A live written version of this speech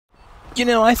You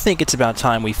know, I think it's about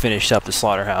time we finished up the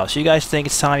slaughterhouse. You guys think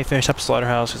it's time we finish up the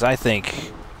slaughterhouse? Because I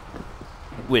think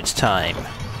it's time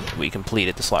we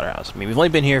completed the slaughterhouse. I mean, we've only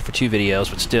been here for 2 videos,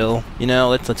 but still, you know,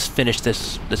 let's finish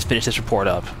this. Let's finish this report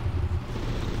up.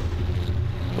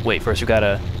 But wait, first we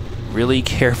gotta really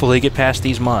carefully get past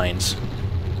these mines.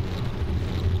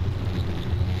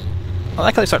 I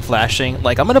like how they start flashing.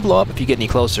 Like, I'm gonna blow up if you get any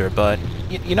closer, but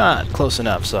you're not close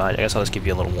enough, so I guess I'll just give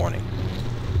you a little warning.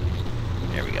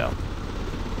 There we go.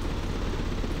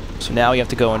 So now you have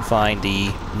to go and find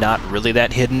the not really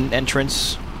that hidden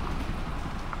entrance.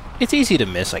 It's easy to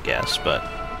miss, I guess, but...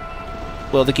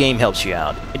 well, the game helps you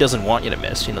out. It doesn't want you to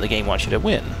miss. You know, the game wants you to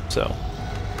win, so...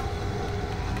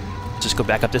 just go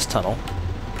back up this tunnel.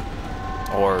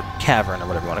 Or cavern, or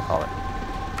whatever you want to call it.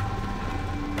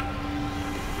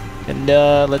 And,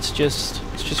 let's just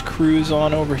cruise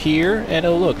on over here, and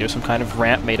oh look, there's some kind of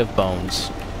ramp made of bones.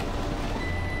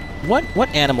 What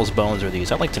animal's bones are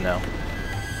these? I'd like to know.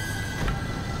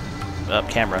 Up,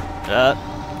 camera.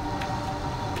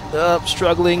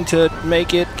 Struggling to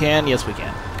make it. Yes, we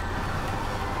can.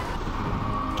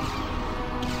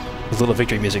 There's a little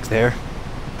victory music there.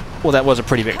 Well, that was a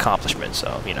pretty big accomplishment,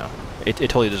 so, you know, it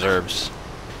totally deserves.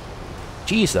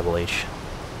 Jeez, Double H.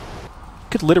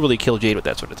 Could literally kill Jade with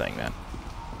that sort of thing, man.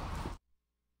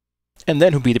 And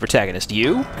then who'd be the protagonist?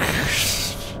 You?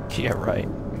 Yeah, right.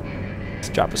 Let's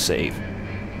drop a save.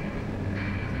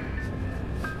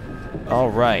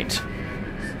 Alright.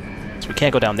 So we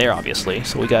can't go down there, obviously,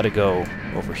 so we gotta go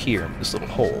over here, this little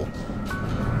hole.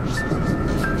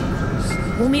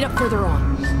 We'll meet up further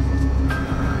on.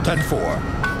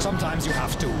 10-4. Sometimes you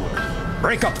have to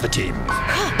break up the team.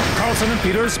 Carlson and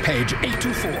Peters, page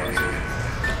 824.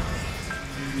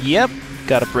 Yep,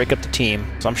 gotta break up the team.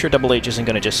 So I'm sure Double H isn't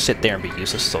gonna just sit there and be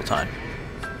useless this whole time.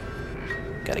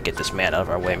 Gotta get this man out of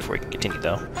our way before we can continue,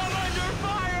 though.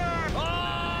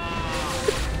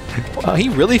 Wow, he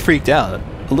really freaked out.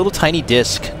 A little tiny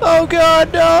disc. Oh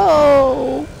god,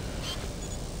 no!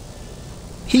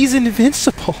 He's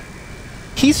invincible.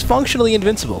 He's functionally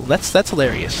invincible. That's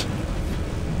hilarious.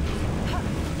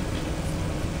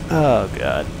 Oh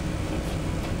god.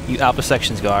 You Alpha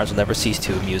Sections guards will never cease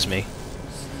to amuse me.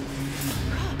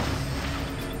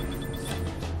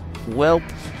 Well,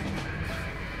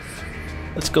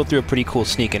 let's go through a pretty cool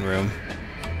sneak-in room.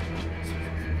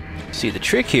 See, the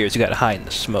trick here is you gotta hide in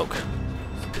the smoke.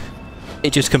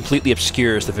 It just completely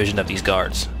obscures the vision of these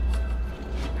guards.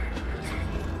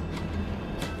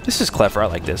 This is clever, I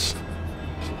like this.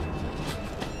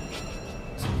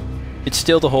 It's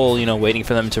still the whole, you know, waiting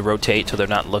for them to rotate so they're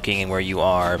not looking where you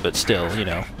are, but still, you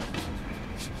know.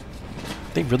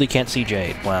 They really can't see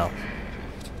Jade, wow.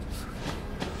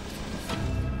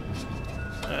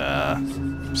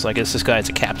 So I guess this guy's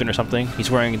a captain or something. He's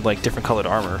wearing, like, different colored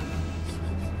armor.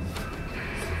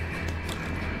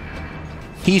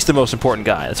 He's the most important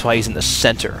guy. That's why he's in the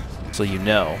center, so you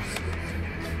know.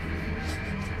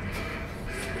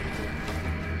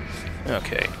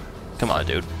 Okay. Come on,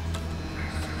 dude.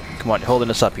 Come on, you're holding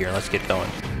us up here. Let's get going.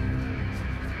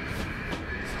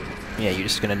 Yeah, you're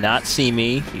just gonna not see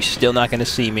me. You're still not gonna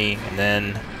see me. And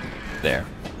then... there.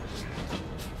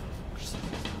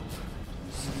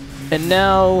 And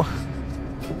now...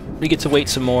 we get to wait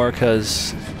some more,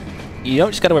 because... you don't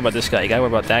just gotta worry about this guy. You gotta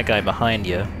worry about that guy behind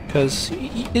you. Because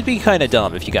it'd be kind of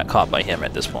dumb if you got caught by him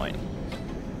at this point.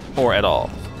 Or at all.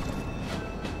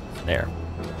 There.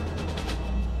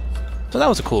 So that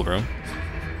was a cool room.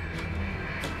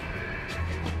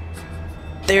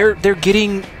 They're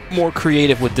getting more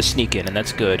creative with the sneak-in, and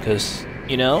that's good, because,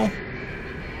 you know,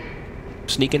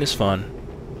 sneak-in is fun.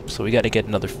 So we gotta get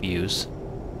another fuse.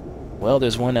 Well,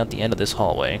 there's one at the end of this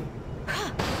hallway.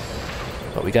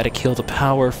 But we gotta kill the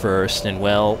power first, and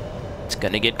well, it's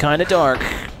gonna get kinda dark.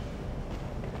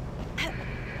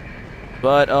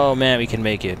 But, oh man, we can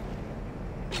make it.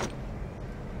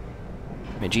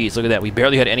 I mean, geez, look at that. We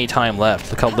barely had any time left.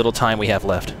 Look how little time we have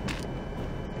left.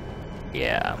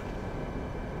 Yeah.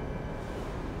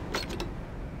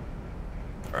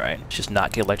 Alright, let's just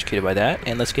not get electrocuted by that,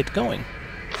 and let's get going.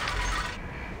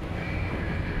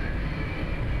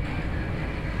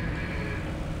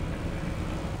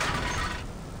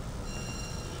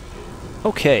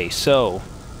 Okay, so...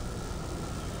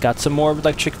 got some more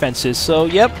electric fences, so,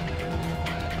 yep.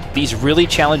 These really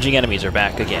challenging enemies are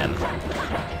back again.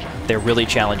 They're really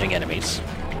challenging enemies.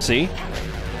 See?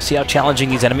 See how challenging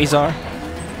these enemies are?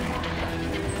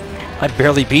 I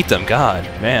barely beat them, god,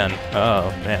 man.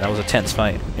 Oh, man, that was a tense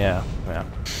fight. Yeah, yeah.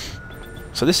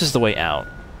 So this is the way out.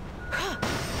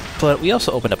 But we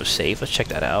also opened up a safe, let's check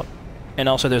that out. And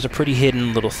also there's a pretty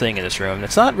hidden little thing in this room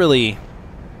that's not really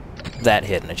that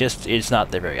hidden. It's not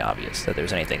very obvious that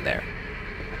there's anything there.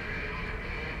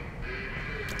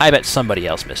 I bet somebody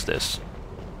else missed this.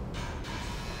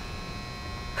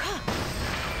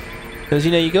 Because,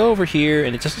 you know, you go over here,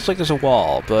 and it just looks like there's a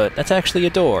wall, but that's actually a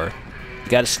door. You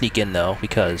gotta sneak in, though,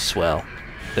 because, well,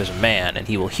 there's a man, and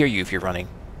he will hear you if you're running.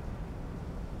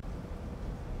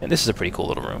 And this is a pretty cool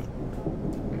little room.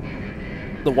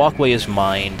 The walkway is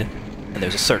mined, and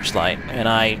there's a searchlight, and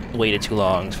I waited too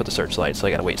long for the searchlight, so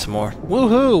I gotta wait some more.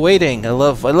 Woohoo! Waiting! I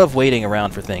love waiting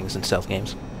around for things in stealth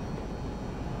games.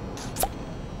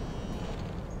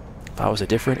 If I was a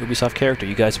different Ubisoft character,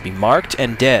 you guys would be marked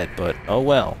and dead, but oh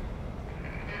well.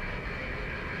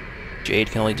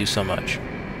 Jade can only do so much.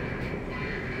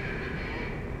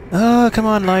 Oh, come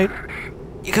on, Light.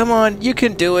 Come on, you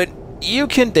can do it. You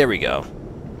can... There we go.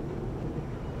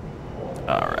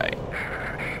 Alright.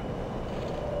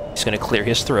 He's gonna clear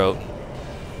his throat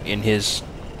in his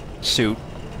suit.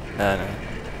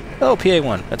 Oh,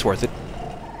 PA1. That's worth it.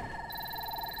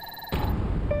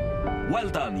 Well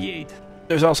done, Jade.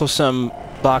 There's also some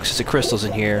boxes of crystals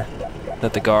in here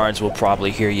that the guards will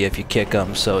probably hear you if you kick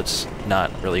them, so it's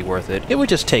not really worth it. It would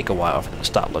just take a while for them to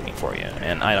stop looking for you,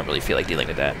 and I don't really feel like dealing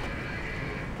with that.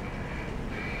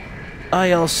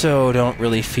 I also don't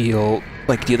really feel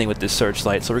like dealing with this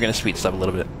searchlight, so we're going to speed this up a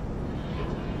little bit.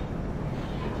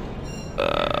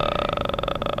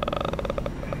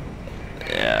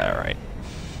 Yeah, alright.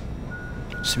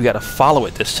 So we got to follow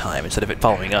it this time instead of it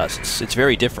following us. It's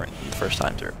very different than the first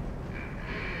time through.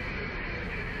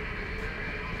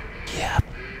 Yeah.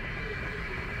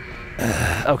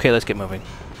 Okay, let's get moving.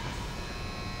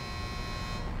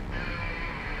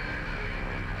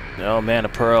 Oh man, a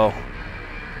pearl.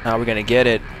 How are we gonna get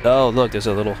it? Oh, look, there's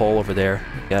a little hole over there.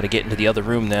 Gotta get into the other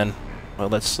room then. Well,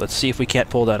 let's see if we can't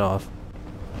pull that off.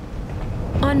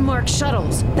 Unmarked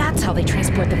shuttles. That's how they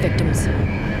transport the victims.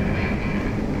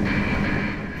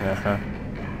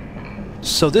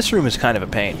 So this room is kind of a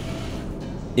pain.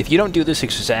 If you don't do this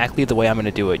exactly the way I'm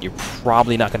gonna do it, you're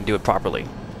probably not gonna do it properly.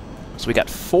 So we got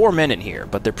 4 men in here,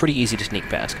 but they're pretty easy to sneak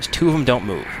past, because 2 of them don't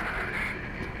move.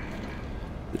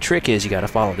 The trick is you gotta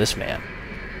follow this man,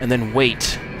 and then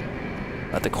wait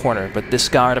at the corner. But this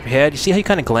guard up ahead, you see how he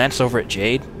kind of glanced over at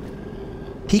Jade?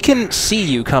 He can see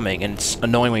you coming, and it's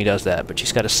annoying when he does that, but you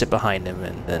just gotta sit behind him,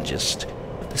 and then just...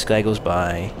 This guy goes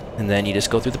by, and then you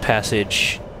just go through the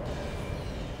passage.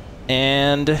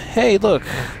 And, hey, look,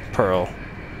 Pearl.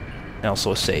 And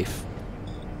also a safe.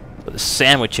 With a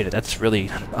sandwich in it,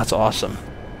 that's awesome.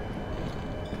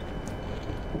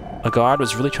 A guard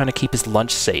was really trying to keep his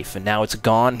lunch safe, and now it's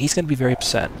gone. He's going to be very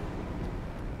upset.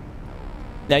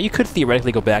 Now, you could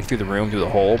theoretically go back through the room, through the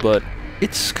hole, but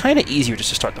it's kind of easier just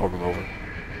to start the whole room over.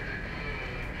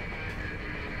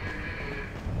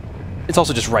 It's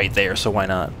also just right there, so why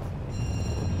not?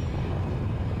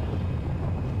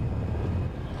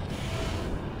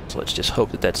 So let's just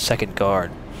hope that that second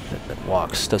guard that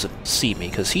walks doesn't see me,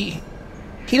 because he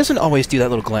doesn't always do that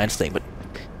little glance thing, but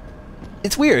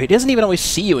it's weird. He doesn't even always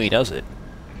see you when he does it.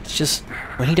 It's just,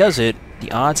 when he does it,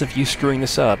 the odds of you screwing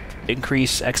this up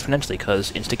increase exponentially,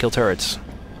 because insta-kill turrets.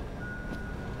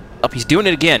 Up, he's doing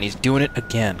it again. He's doing it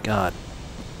again. God.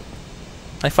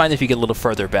 I find if you get a little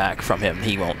further back from him,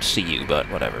 he won't see you, but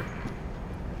whatever.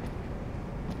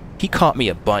 He caught me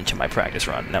a bunch in my practice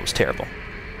run, and that was terrible.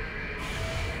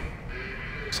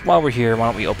 So while we're here, why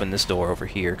don't we open this door over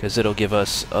here, because it'll give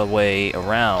us a way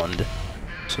around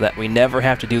so that we never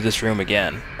have to do this room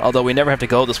again. Although we never have to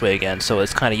go this way again, so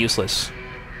it's kind of useless.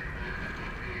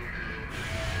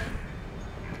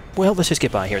 Well, let's just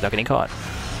get by here without getting caught.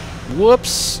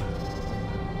 Whoops!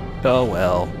 Oh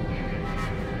well.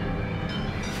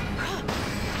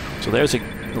 So there's an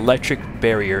electric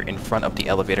barrier in front of the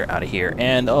elevator out of here,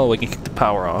 and oh, we can kick the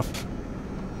power off.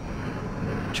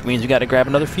 Which means we gotta grab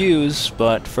another fuse,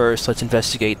 but first let's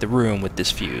investigate the room with this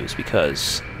fuse,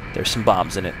 because there's some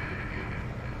bombs in it.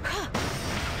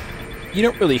 You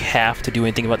don't really have to do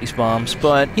anything about these bombs,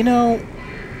 but, you know,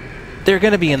 they're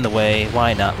gonna be in the way.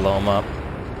 Why not blow them up?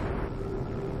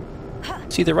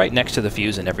 See, they're right next to the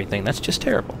fuse and everything. That's just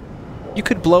terrible. You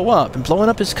could blow up, and blowing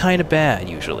up is kind of bad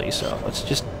usually, so let's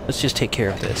just take care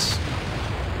of this.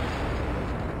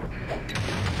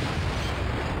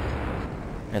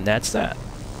 And that's that.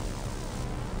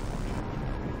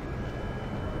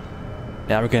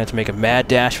 Now we're going to have to make a mad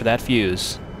dash for that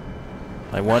fuse.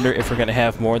 I wonder if we're going to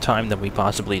have more time than we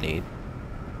possibly need.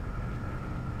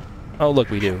 Oh, look,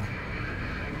 we do.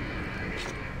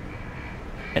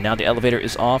 And now the elevator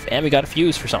is off, and we got a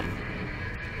fuse for something.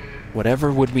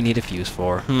 Whatever would we need a fuse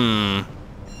for?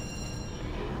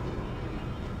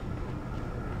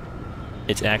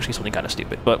 It's actually something kind of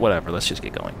stupid, but whatever, let's just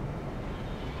get going.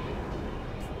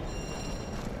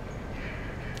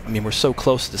 I mean, we're so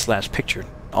close to this last picture.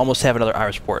 Almost have another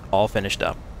iris report all finished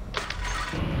up.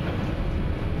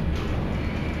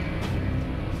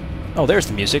 Oh, there's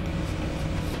the music.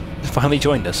 It finally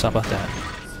joined us. How about that?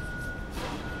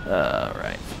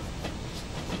 Alright.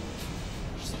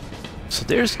 So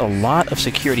there's a lot of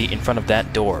security in front of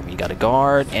that door. I mean, you got a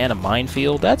guard and a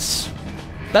minefield. That's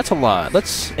a lot.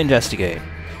 Let's investigate.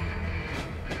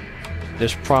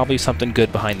 There's probably something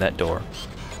good behind that door.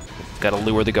 Gotta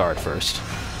lure the guard first.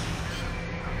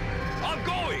 I'm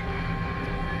going.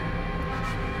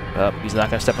 He's not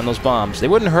gonna step on those bombs. They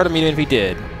wouldn't hurt him even if he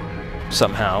did.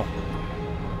 Somehow.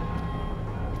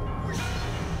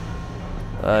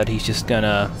 But he's just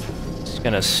gonna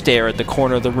stare at the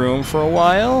corner of the room for a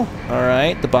while.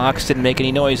 Alright, the box didn't make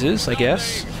any noises, I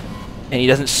guess. And he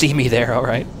doesn't see me there,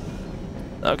 alright.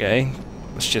 Okay,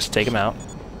 let's just take him out.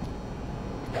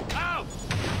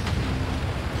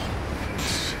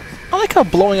 I like how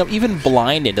blowing up, even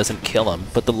blinded, doesn't kill him,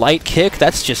 but the light kick,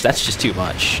 that's just too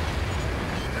much.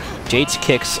 Jade's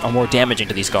kicks are more damaging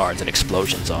to these guards than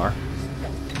explosions are.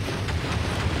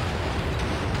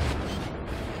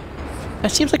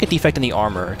 That seems like a defect in the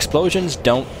armor. Explosions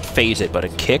don't phase it, but a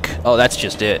kick? Oh, that's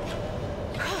just it.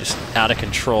 Just out of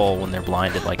control when they're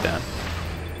blinded like that.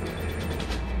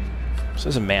 So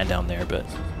there's a man down there, but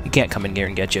he can't come in here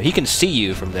and get you. He can see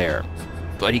you from there,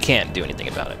 but he can't do anything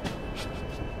about it.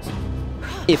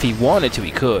 If he wanted to, he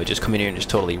could just come in here and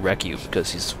just totally wreck you,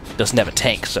 because he doesn't have a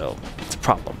tank, so it's a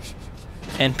problem.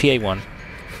 And PA1.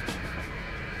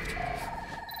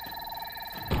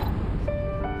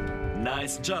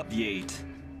 Nice job, Yate.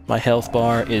 My health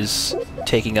bar is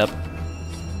taking up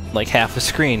like half the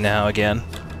screen now again.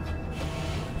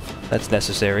 That's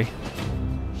necessary.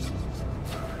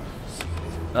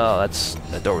 Oh,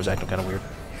 that door was acting kind of weird.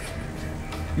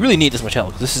 You really need this much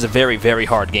health. This is a very, very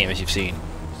hard game, as you've seen.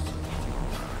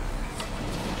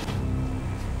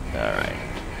 Alright.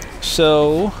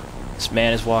 So, this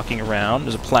man is walking around.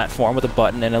 There's a platform with a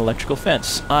button and an electrical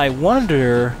fence. I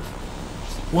wonder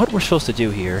what we're supposed to do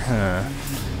here, huh?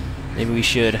 Maybe we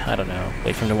should, I don't know,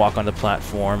 wait for him to walk on the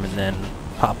platform and then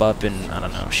pop up and, I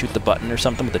don't know, shoot the button or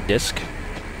something with a disc.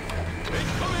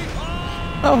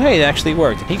 Oh, hey, it actually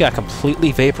worked. He got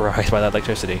completely vaporized by that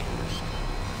electricity.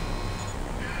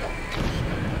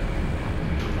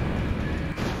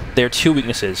 There are two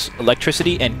weaknesses,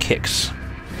 electricity and kicks.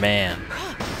 Man.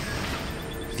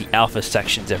 The alpha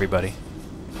sections, everybody.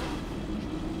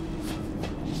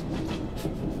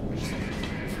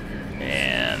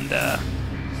 And,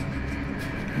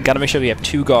 gotta make sure we have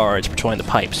 2 guards patrolling the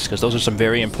pipes, because those are some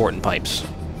very important pipes.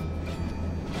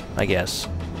 I guess.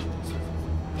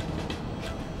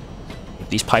 If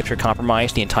these pipes are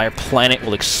compromised, the entire planet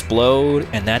will explode,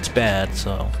 and that's bad,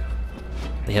 so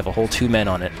they have a whole 2 men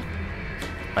on it.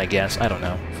 I guess. I don't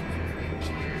know.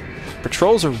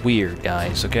 Patrols are weird,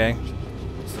 guys, okay?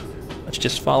 Let's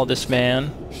just follow this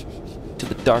man to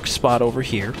the dark spot over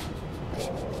here.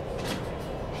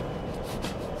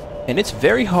 And it's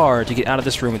very hard to get out of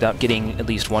this room without getting at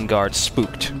least 1 guard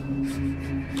spooked.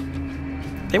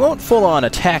 They won't full-on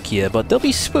attack you, but they'll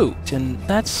be spooked, and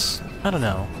that's... I don't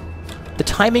know. The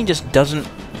timing just doesn't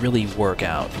really work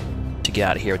out to get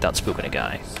out of here without spooking a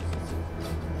guy.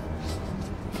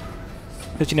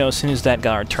 Because, you know, as soon as that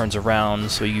guard turns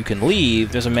around so you can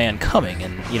leave, there's a man coming,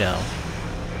 and, you know,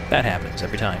 that happens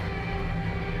every time.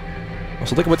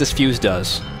 So look at what this fuse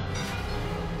does.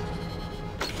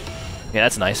 Yeah,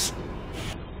 that's nice.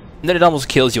 And then it almost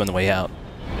kills you on the way out.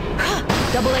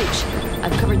 Double H,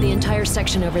 I've covered the entire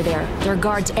section over there. There are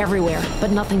guards everywhere,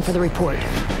 but nothing for the report.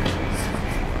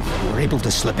 We're able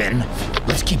to slip in.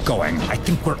 Let's keep going. I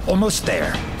think we're almost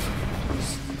there.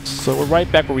 So we're right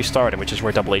back where we started, which is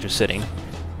where Double H was sitting.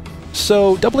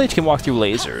 So Double H can walk through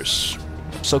lasers.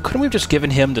 So couldn't we have just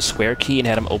given him the square key and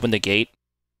had him open the gate?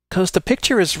 Because the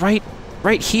picture is right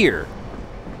here.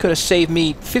 Could have saved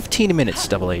me 15 minutes,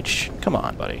 Double H. Come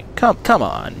on, buddy. Come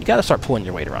on. You gotta start pulling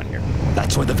your weight around here.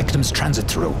 That's where the victims transit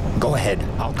through. Go ahead.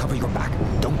 I'll cover your back.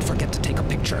 Don't forget to take a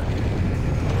picture.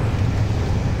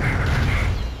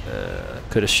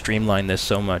 Could have streamlined this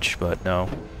so much, but no.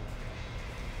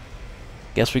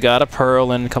 Guess we got a Pearl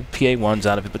and a couple PA1s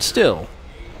out of it, but still.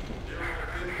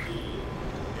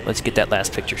 Let's get that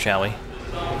last picture, shall we?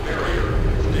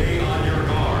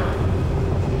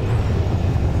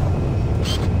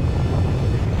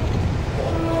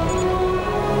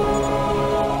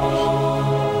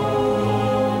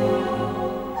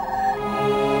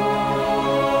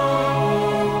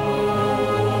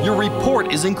 Your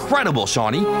report is incredible,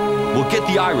 Shawnee. We'll get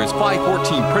the Iris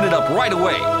 514 printed up right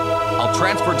away. I'll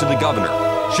transfer it to the governor.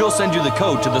 She'll send you the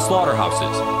code to the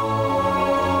slaughterhouses.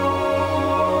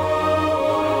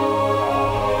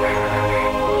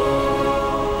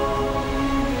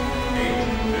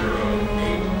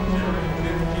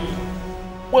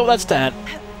 Well, that's that.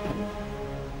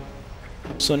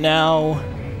 So now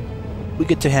we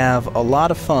get to have a lot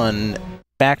of fun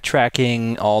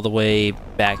backtracking all the way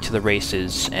back to the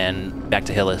races and back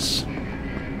to Hillis.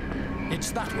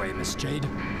 It's that way, Miss Jade.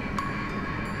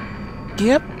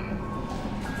 Yep.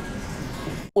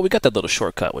 Well, we got that little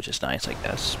shortcut, which is nice, I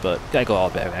guess, but gotta go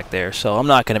all the way back there, so I'm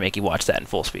not gonna make you watch that in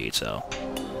full speed, so...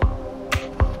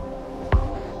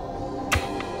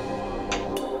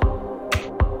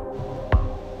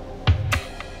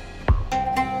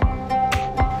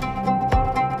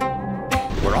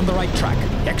 We're on the right track.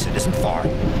 Exit isn't far.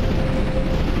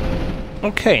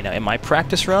 Okay, now in my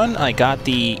practice run, I got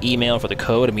the email for the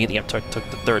code immediately after I took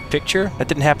the third picture. That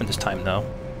didn't happen this time, though.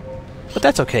 But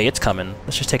that's okay, it's coming.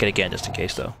 Let's just take it again, just in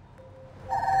case, though.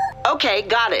 Okay,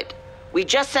 got it. We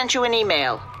just sent you an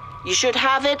email. You should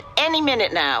have it any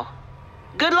minute now.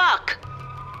 Good luck!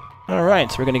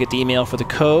 Alright, so we're gonna get the email for the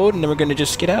code, and then we're gonna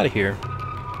just get out of here.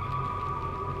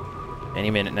 Any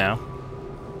minute now.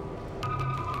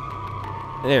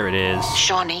 There it is.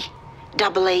 Shawnee,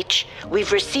 Double H,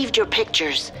 we've received your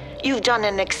pictures. You've done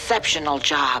an exceptional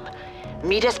job.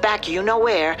 Meet us back you know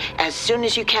where as soon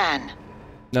as you can.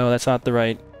 No, that's not the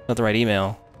right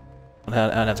email. I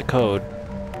don't have the code.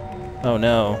 Oh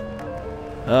no.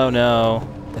 Oh no.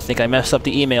 I think I messed up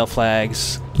the email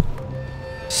flags.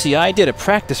 See, I did a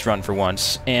practice run for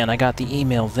once, and I got the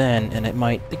email then, and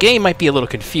the game might be a little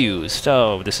confused.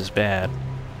 Oh, this is bad.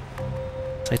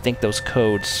 I think those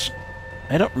codes...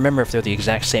 I don't remember if they're the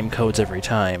exact same codes every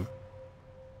time.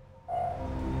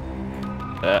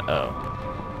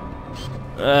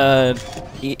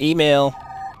 Email.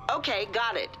 Okay,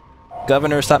 got it.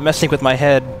 Governor, stop messing with my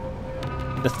head.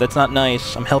 That's not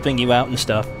nice. I'm helping you out and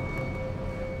stuff.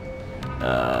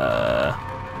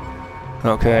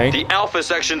 Okay. The Alpha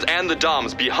sections and the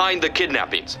DOMs behind the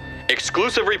kidnappings.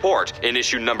 Exclusive report in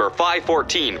issue number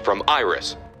 514 from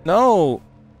Iris. No.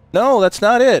 No, that's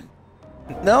not it.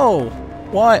 No.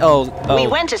 Why? Oh. We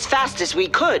went as fast as we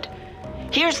could.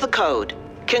 Here's the code.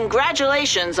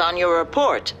 Congratulations on your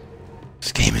report.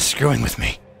 This game is screwing with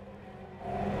me.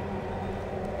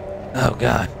 Oh,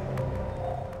 God.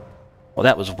 Well,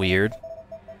 that was weird.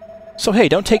 So, hey,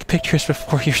 don't take pictures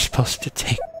before you're supposed to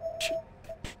take...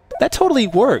 That totally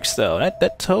works, though.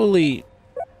 That totally...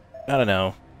 I don't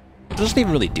know. It doesn't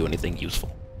even really do anything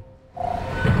useful.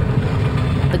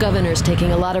 The governor's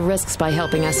taking a lot of risks by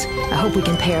helping us. I hope we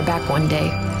can pay her back one day.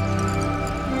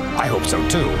 I hope so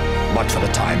too. But for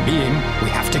the time being, we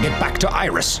have to get back to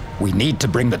Iris. We need to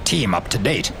bring the team up to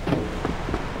date.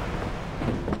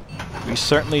 We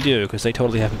certainly do, because they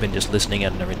totally haven't been just listening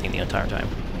in and everything the entire time.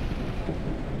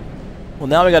 Well,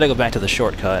 now we gotta go back to the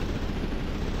shortcut.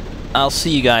 I'll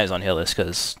see you guys on Hillis,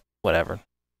 because whatever.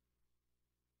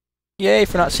 Yay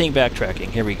for not seeing backtracking.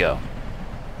 Here we go.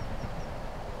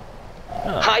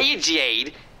 Oh. Hiya,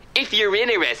 Jade. If you're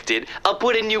interested, I'll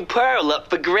put a new pearl up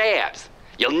for grabs.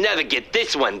 You'll never get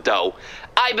this one, though.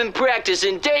 I've been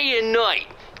practicing day and night.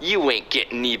 You ain't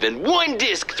getting even one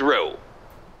disc through.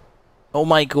 Oh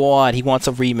my god, he wants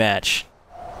a rematch.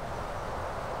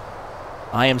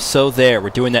 I am so there. We're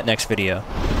doing that next video.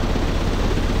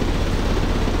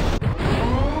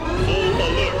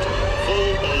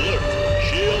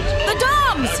 The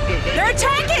DOMs! They're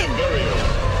attacking!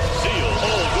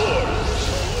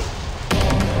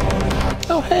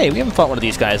 Oh hey, we haven't fought one of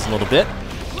these guys in a little bit.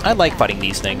 I like fighting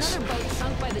these things.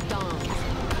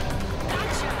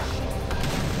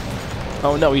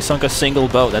 Oh no, he sunk a single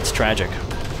boat. That's tragic.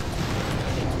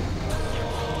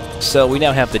 So we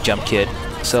now have the jump kit.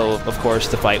 So, of course,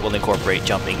 the fight will incorporate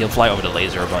jumping. He'll fly over the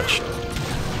laser a bunch.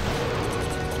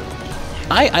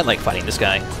 I like fighting this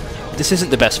guy. This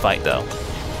isn't the best fight, though.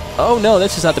 Oh no,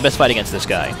 this is not the best fight against this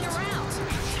guy.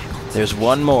 There's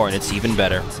one more, and it's even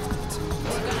better.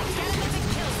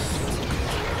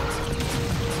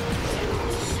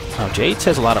 Oh, Jade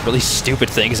says a lot of really stupid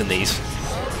things in these.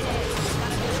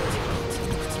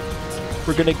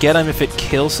 We're gonna get him if it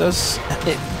kills us?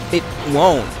 It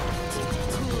won't.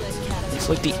 It's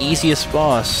like the easiest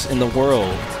boss in the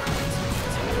world.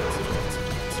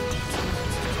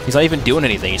 He's not even doing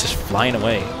anything, he's just flying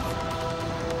away.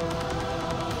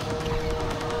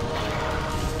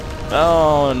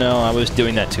 Oh no, I was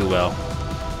doing that too well.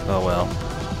 Oh well.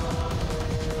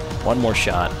 One more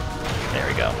shot. There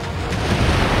we go.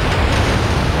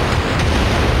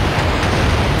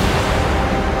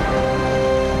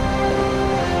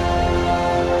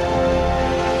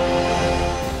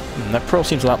 That pearl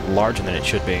seems a lot larger than it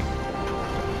should be.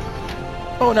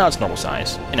 Oh, now it's normal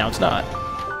size. And now it's not.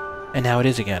 And now it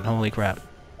is again. Holy crap.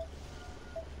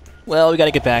 Well, we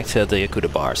gotta get back to the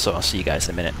Akuta bar, so I'll see you guys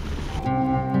in a minute.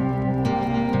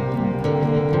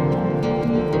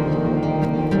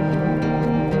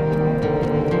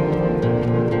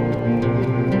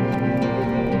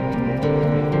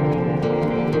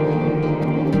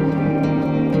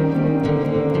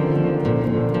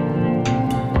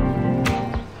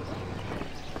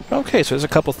 Okay, so there's a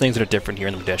couple things that are different here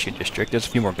in the Modeshi district. There's a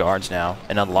few more guards now,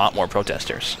 and a lot more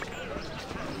protesters.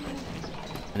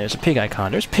 And there's a pig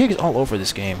icon. There's pigs all over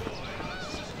this game.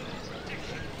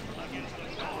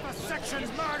 Alpha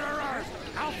Section's murderers!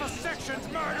 Alpha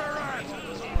Section's murderers!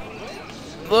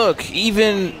 Look,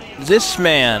 even this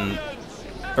man,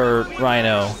 or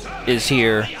Rhino, is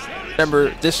here. Remember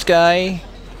this guy?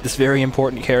 This very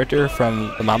important character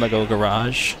from the Mamago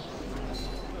Garage?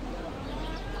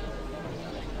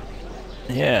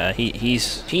 Yeah,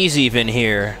 he's even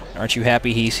here. Aren't you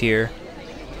happy he's here?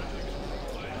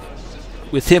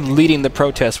 With him leading the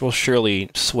protest, we'll surely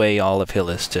sway all of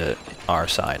Hillis to our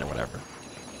side or whatever.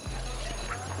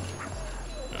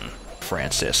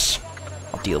 Francis,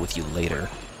 I'll deal with you later.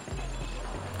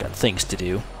 Got things to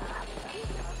do.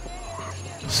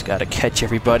 Just gotta catch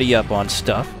everybody up on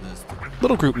stuff.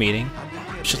 Little group meeting.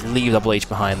 Just leave Double H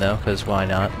behind though, because why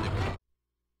not?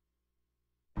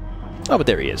 Oh, but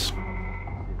there he is.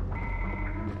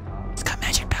 He's got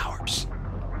magic powers.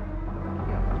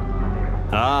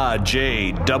 Ah,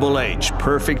 Jade, Double H,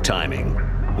 perfect timing.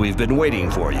 We've been waiting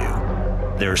for you.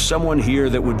 There's someone here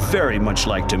that would very much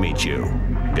like to meet you.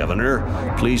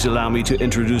 Governor, please allow me to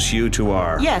introduce you to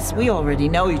our... Yes, we already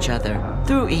know each other,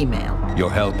 through email. Your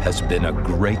help has been a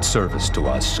great service to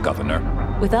us, Governor.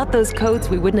 Without those codes,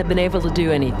 we wouldn't have been able to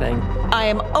do anything. I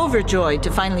am overjoyed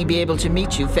to finally be able to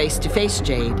meet you face to face,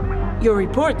 Jade. Your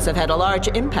reports have had a large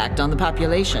impact on the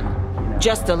population.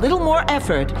 Just a little more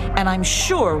effort, and I'm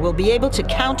sure we'll be able to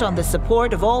count on the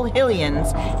support of all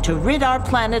Hillians to rid our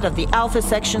planet of the Alpha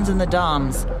Sections and the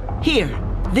DOMs. Here,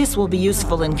 this will be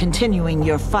useful in continuing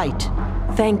your fight.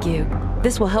 Thank you.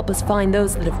 This will help us find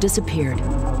those that have disappeared,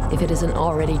 if it isn't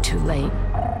already too late.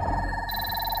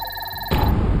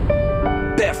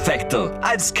 Perfecto,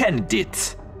 I've scanned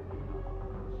it.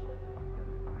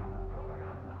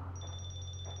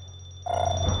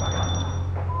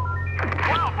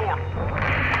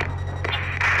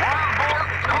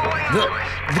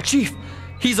 The chief,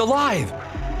 he's alive!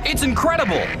 It's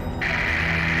incredible!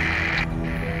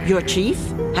 Your chief?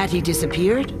 Had he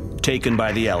disappeared? Taken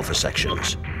by the Alpha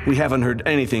Sections. We haven't heard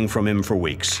anything from him for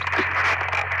weeks.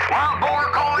 Wild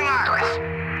boar calling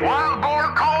Iris! Wild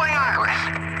boar calling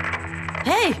Iris!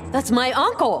 Hey, that's my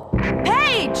uncle!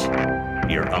 Pey'j!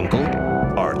 Your uncle?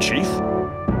 Our chief?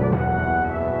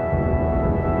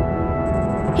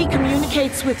 He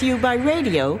communicates with you by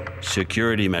radio?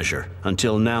 Security measure.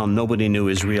 Until now, nobody knew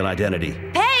his real identity.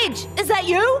 Pey'j, is that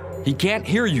you? He can't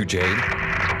hear you, Jade.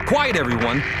 Quiet,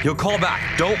 everyone. He'll call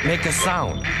back. Don't make a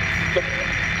sound.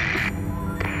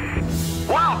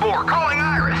 Wild boar calling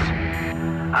Iris!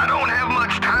 I don't have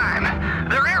much time.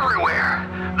 They're everywhere.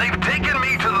 They've taken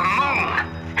me to the moon.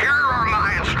 Here are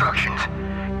my instructions.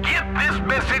 Get this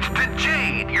message to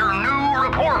Jade, your new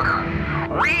reporter.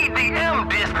 Read the M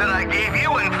disc that I gave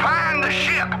you and find the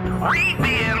ship. Read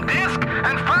the M disc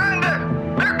and find the...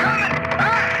 They're coming!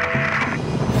 Ah!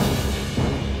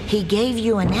 He gave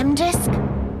you an M disc?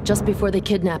 Just before they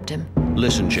kidnapped him.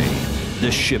 Listen, Jade.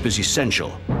 This ship is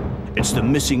essential. It's the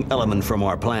missing element from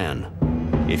our plan.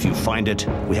 If you find it,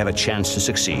 we have a chance to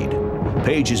succeed.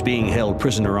 Pey'j is being held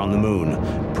prisoner on the moon,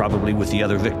 probably with the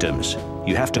other victims.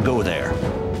 You have to go there.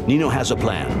 Nino has a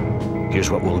plan.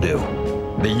 Here's what we'll do.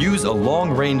 They use a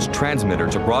long-range transmitter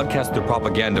to broadcast their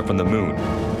propaganda from the moon.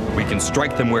 We can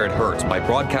strike them where it hurts by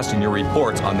broadcasting your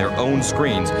reports on their own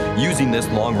screens using this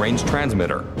long-range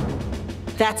transmitter.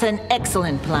 That's an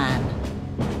excellent plan.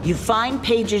 You find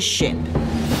Pey'j's ship.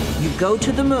 You go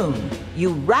to the moon.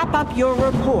 You wrap up your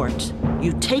report.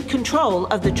 You take control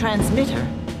of the transmitter.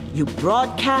 You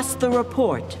broadcast the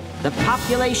report. The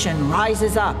population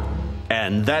rises up.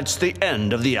 And that's the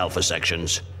end of the Alpha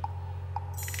Sections.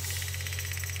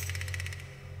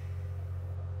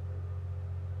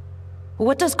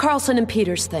 What does Carlson and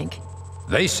Peters think?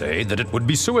 They say that it would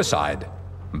be suicide.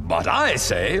 But I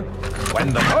say,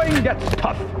 when the going gets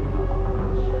tough...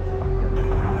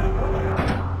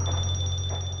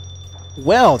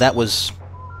 Well, that was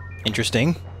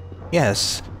interesting.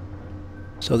 Yes.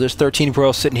 So there's 13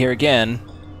 pearls sitting here again,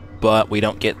 but we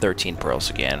don't get 13 pearls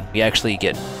again. We actually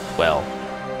get, well,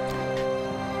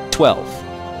 12.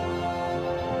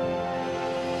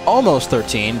 Almost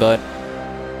 13, but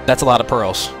that's a lot of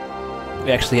pearls. We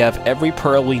actually have every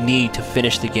pearl we need to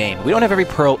finish the game. We don't have every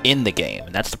pearl in the game,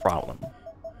 and that's the problem.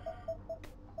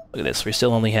 Look at this, we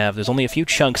still only have, there's only a few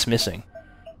chunks missing.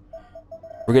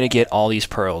 We're gonna get all these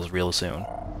pearls real soon.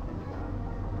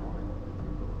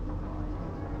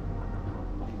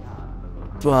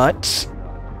 But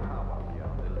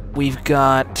we've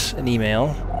got an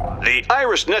email. The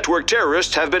Iris Network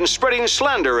terrorists have been spreading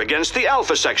slander against the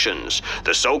Alpha sections.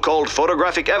 The so-called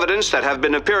photographic evidence that have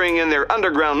been appearing in their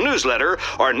underground newsletter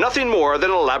are nothing more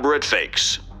than elaborate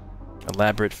fakes.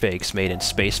 Elaborate fakes made in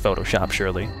space Photoshop,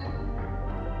 surely.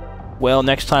 Well,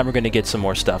 next time we're going to get some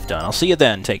more stuff done. I'll see you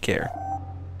then. Take care.